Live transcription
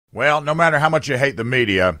Well, no matter how much you hate the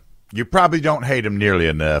media, you probably don't hate them nearly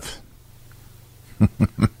enough.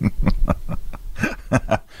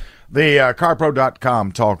 The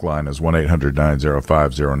carpro.com talk line is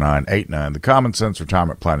 1-800-905-0989. The Common Sense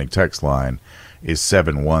Retirement Planning text line is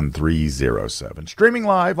 71307. Streaming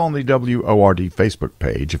live on the WORD Facebook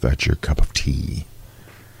page, if that's your cup of tea.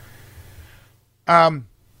 Well,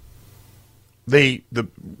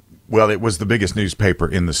 it was the biggest newspaper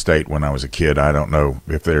in the state when I was a kid. I don't know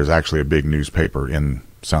if there's actually a big newspaper in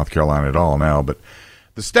South Carolina at all now, but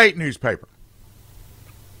the state newspaper.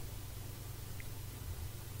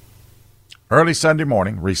 Early Sunday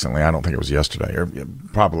morning, recently, I don't think it was yesterday, or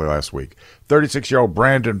probably last week, 36-year-old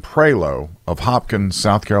Brandon Prelo of Hopkins,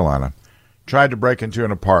 South Carolina, tried to break into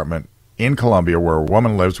an apartment in Columbia where a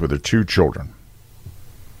woman lives with her 2 children.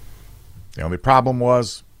 The only problem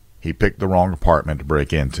was he picked the wrong apartment to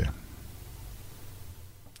break into.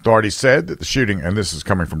 Authorities said that the shooting, and this is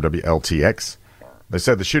coming from WLTX, they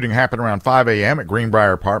said the shooting happened around 5 a.m. at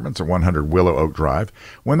Greenbrier Apartments at 100 Willow Oak Drive,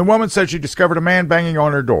 when the woman said she discovered a man banging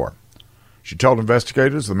on her door. She told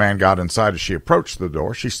investigators the man got inside as she approached the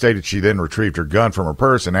door. She stated she then retrieved her gun from her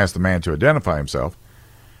purse and asked the man to identify himself.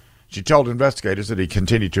 She told investigators that he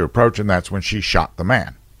continued to approach, and that's when she shot the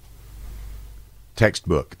man.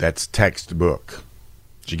 Textbook. That's textbook.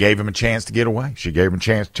 She gave him a chance to get away. She gave him a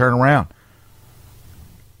chance to turn around.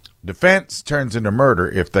 Defense turns into murder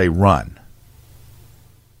if they run.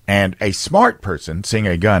 And a smart person seeing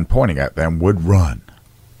a gun pointing at them would run.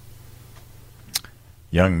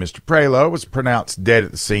 Young Mr. Prelo was pronounced dead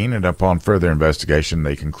at the scene, and upon further investigation,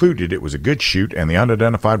 they concluded it was a good shoot, and the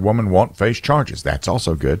unidentified woman won't face charges. That's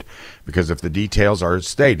also good, because if the details are as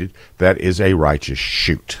stated, that is a righteous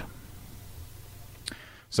shoot.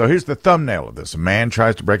 So here's the thumbnail of this. A man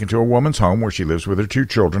tries to break into a woman's home where she lives with her 2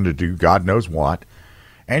 children to do God knows what,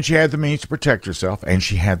 and she had the means to protect herself, and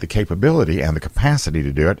she had the capability and the capacity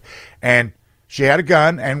to do it, and she had a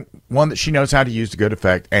gun, and one that she knows how to use to good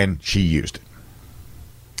effect, and she used it.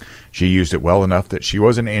 She used it well enough that she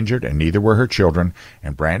wasn't injured, and neither were her children,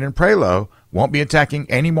 and Brandon Prelo won't be attacking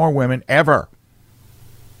any more women ever.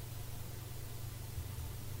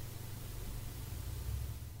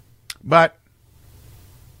 But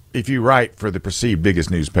if you write for the perceived biggest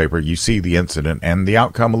newspaper, you see the incident and the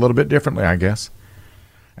outcome a little bit differently, I guess.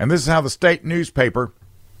 And this is how the state newspaper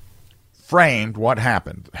framed what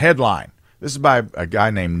happened. Headline. This is by a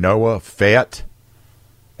guy named Noah Fett,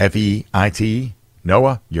 F-E-I-T.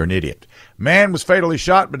 Noah, you're an idiot. Man was fatally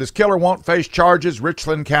shot, but his killer won't face charges,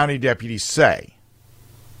 Richland County deputies say.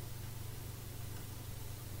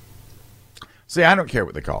 See, I don't care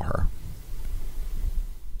what they call her,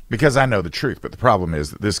 because I know the truth. But the problem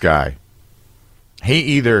is that this guy, he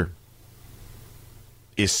either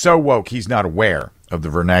is so woke he's not aware of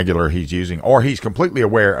the vernacular he's using, or he's completely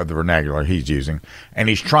aware of the vernacular he's using, and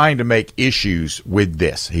he's trying to make issues with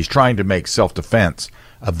this. He's trying to make self-defense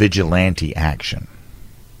a vigilante action.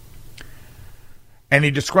 And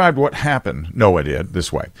he described what happened, Noah did,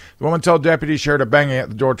 this way. The woman told deputies she heard a banging at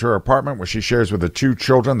the door to her apartment, where she shares with the 2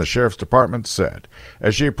 children, the sheriff's department said.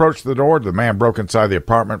 As she approached the door, the man broke inside the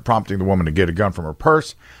apartment, prompting the woman to get a gun from her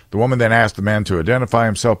purse. The woman then asked the man to identify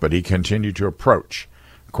himself, but he continued to approach,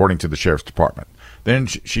 according to the sheriff's department. Then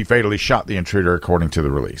she fatally shot the intruder, according to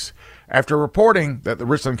the release. After reporting that the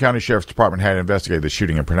Richland County Sheriff's Department had investigated the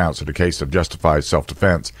shooting and pronounced it a case of justified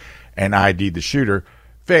self-defense and ID'd the shooter,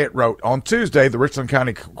 Fayette wrote, on Tuesday, the Richland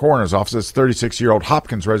County Coroner's Office's 36-year-old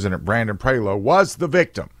Hopkins resident Brandon Prelo was the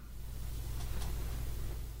victim.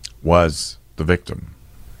 Was the victim.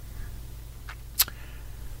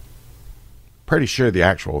 Pretty sure the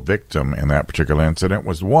actual victim in that particular incident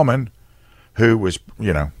was the woman who was,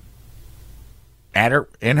 in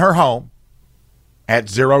her home at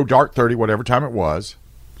 0:30, whatever time it was,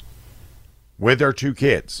 with their 2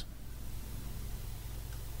 kids.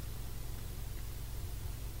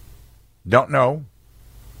 Don't know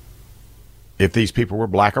if these people were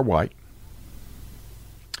black or white.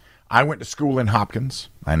 I went to school in Hopkins.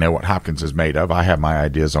 I know what Hopkins is made of. I have my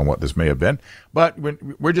ideas on what this may have been. But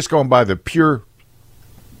we're just going by the pure,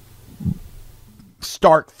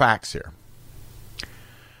 stark facts here.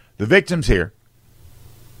 The victims here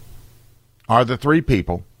are the 3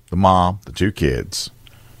 people, the mom, the 2 kids,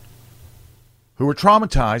 who were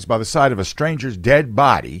traumatized by the sight of a stranger's dead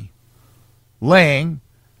body laying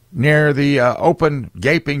near the open,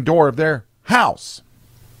 gaping door of their house.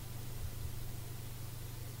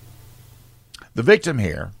 The victim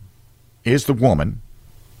here is the woman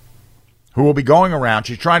who will be going around.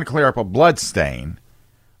 She's trying to clear up a blood stain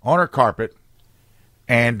on her carpet,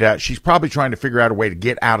 And she's probably trying to figure out a way to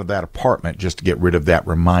get out of that apartment just to get rid of that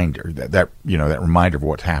reminder, that reminder of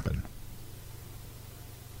what happened.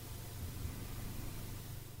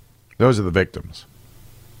 Those are the victims.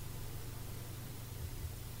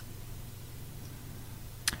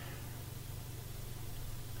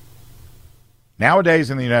 Nowadays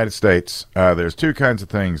in the United States, there's two kinds of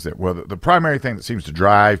things that, well, the primary thing that seems to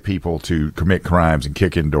drive people to commit crimes and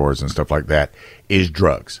kick in doors and stuff like that is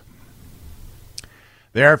drugs.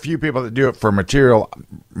 There are a few people that do it for material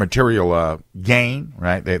gain,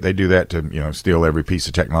 right? They do that to, steal every piece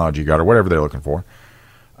of technology you got or whatever they're looking for.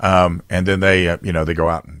 And then they go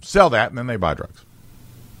out and sell that, and then they buy drugs.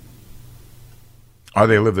 Or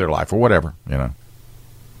they live their life or whatever,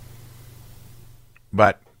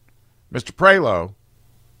 But Mr. Prelo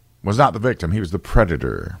was not the victim. He was the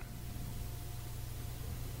predator.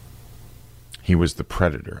 He was the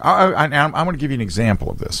predator. I'm going to give you an example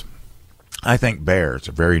of this. I think bears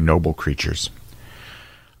are very noble creatures.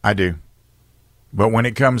 I do. But when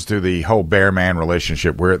it comes to the whole bear-man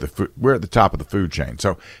relationship, we're at the top of the food chain.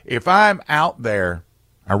 So if I'm out there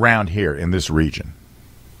around here in this region,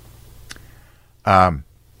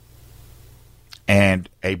 and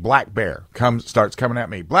a black bear starts coming at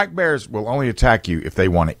me, black bears will only attack you if they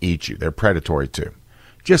want to eat you. They're predatory too,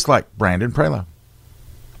 just like Brandon Prelo.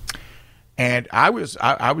 And I was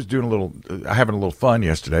having a little fun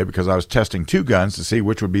yesterday because I was testing two guns to see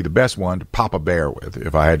which would be the best one to pop a bear with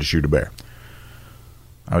if I had to shoot a bear.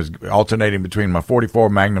 I was alternating between my .44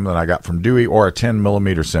 Magnum that I got from Dewey or a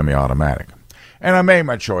 10mm semi-automatic. And I made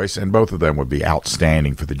my choice, and both of them would be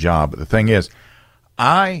outstanding for the job. But the thing is,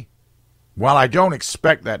 while I don't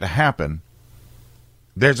expect that to happen,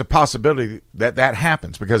 there's a possibility that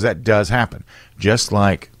happens, because that does happen. Just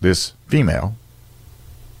like this female,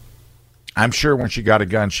 I'm sure when she got a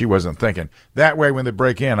gun, she wasn't thinking, that way when they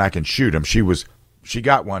break in, I can shoot them. She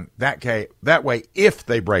got one. That way, if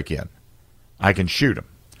they break in, I can shoot them.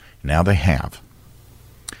 Now they have.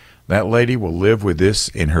 That lady will live with this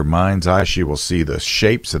in her mind's eye. She will see the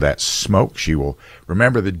shapes of that smoke. She will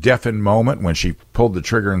remember the deafened moment when she pulled the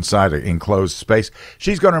trigger inside an enclosed space.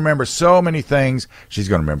 She's going to remember so many things. She's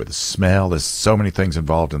going to remember the smell. There's so many things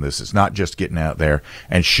involved in this. It's not just getting out there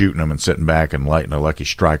and shooting them and sitting back and lighting a lucky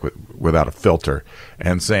strike without a filter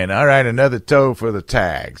and saying, all right, another toe for the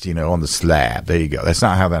tags, on the slab. There you go. That's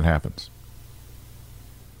not how that happens.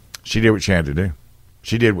 She did what she had to do.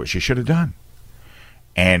 She did what she should have done.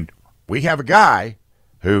 And we have a guy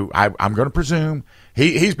who I'm going to presume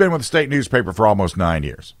he's been with the state newspaper for almost 9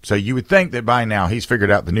 years. So you would think that by now he's figured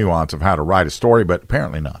out the nuance of how to write a story, but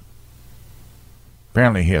apparently not.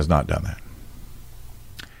 Apparently he has not done that.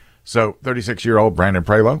 So 36-year-old Brandon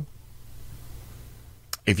Prelo,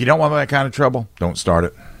 if you don't want that kind of trouble, don't start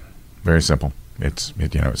it. Very simple. It's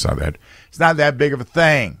not that big of a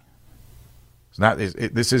thing.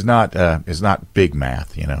 This is not big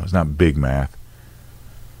math, It's not big math.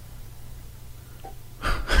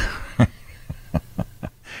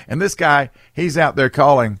 And this guy, he's out there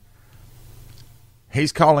calling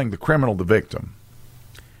the criminal the victim.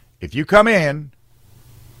 If you come in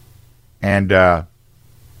and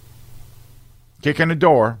kick in the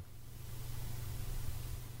door,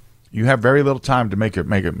 you have very little time to make it,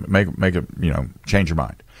 change your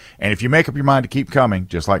mind. And if you make up your mind to keep coming,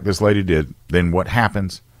 just like this lady did, then what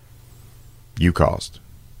happens? You caused.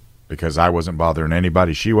 Because I wasn't bothering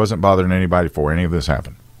anybody. She wasn't bothering anybody before any of this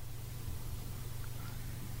happened.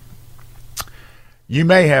 You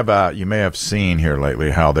may have seen here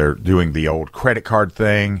lately how they're doing the old credit card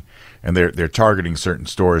thing, and they're targeting certain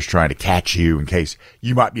stores trying to catch you in case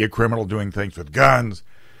you might be a criminal doing things with guns.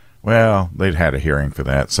 Well, they'd had a hearing for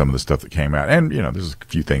that, some of the stuff that came out. And, there's a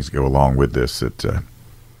few things that go along with this.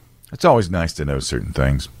 It's always nice to know certain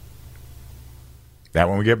things. That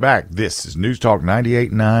when we get back, this is News Talk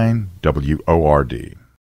 98.9 WORD.